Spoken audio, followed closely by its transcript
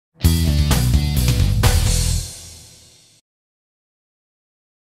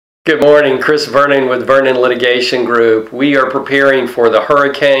Good morning, Chris Vernon with Vernon Litigation Group. We are preparing for the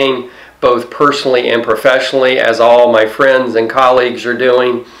hurricane, both personally and professionally, as all my friends and colleagues are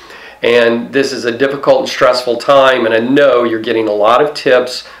doing. And this is a difficult and stressful time, and I know you're getting a lot of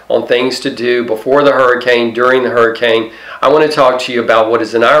tips on things to do before the hurricane, during the hurricane. I want to talk to you about what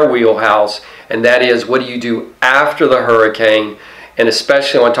is in our wheelhouse, and that is, what do you do after the hurricane? And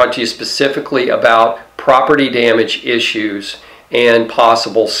especially I want to talk to you specifically about property damage issues and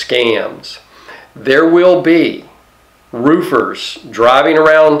possible scams. There will be roofers driving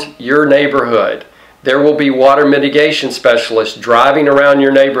around your neighborhood. There will be water mitigation specialists driving around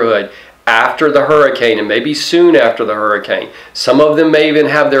your neighborhood after the hurricane, and maybe soon after the hurricane. Some of them may even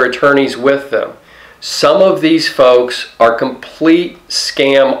have their attorneys with them. Some of these folks are complete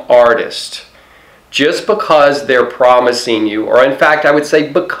scam artists. Just because they're promising you, or in fact I would say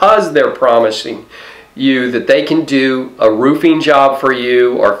because they're promising you that they can do a roofing job for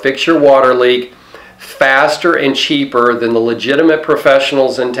you or fix your water leak faster and cheaper than the legitimate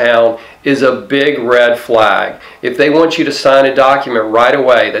professionals in town, is a big red flag. If they want you to sign a document right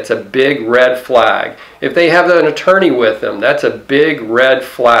away, that's a big red flag. If they have an attorney with them, that's a big red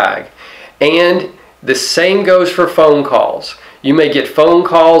flag. And the same goes for phone calls. You may get phone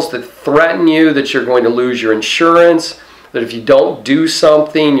calls that threaten you that you're going to lose your insurance, that if you don't do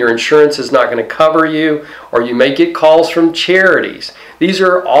something, your insurance is not going to cover you, or you may get calls from charities. These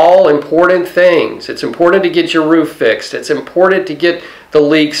are all important things. It's important to get your roof fixed. It's important to get the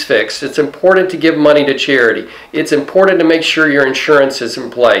leaks fixed. It's important to give money to charity. It's important to make sure your insurance is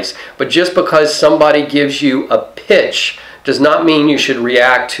in place. But just because somebody gives you a pitch does not mean you should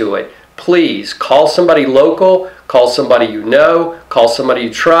react to it. Please call somebody local, call somebody you know, call somebody you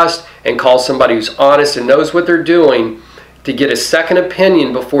trust, and call somebody who's honest and knows what they're doing to get a second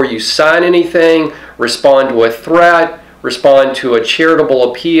opinion before you sign anything, respond to a threat, respond to a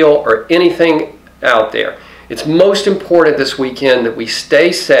charitable appeal, or anything out there. It's most important this weekend that we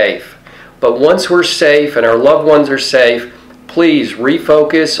stay safe, but once we're safe and our loved ones are safe, please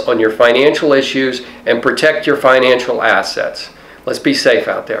refocus on your financial issues and protect your financial assets. Let's be safe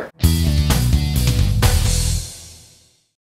out there.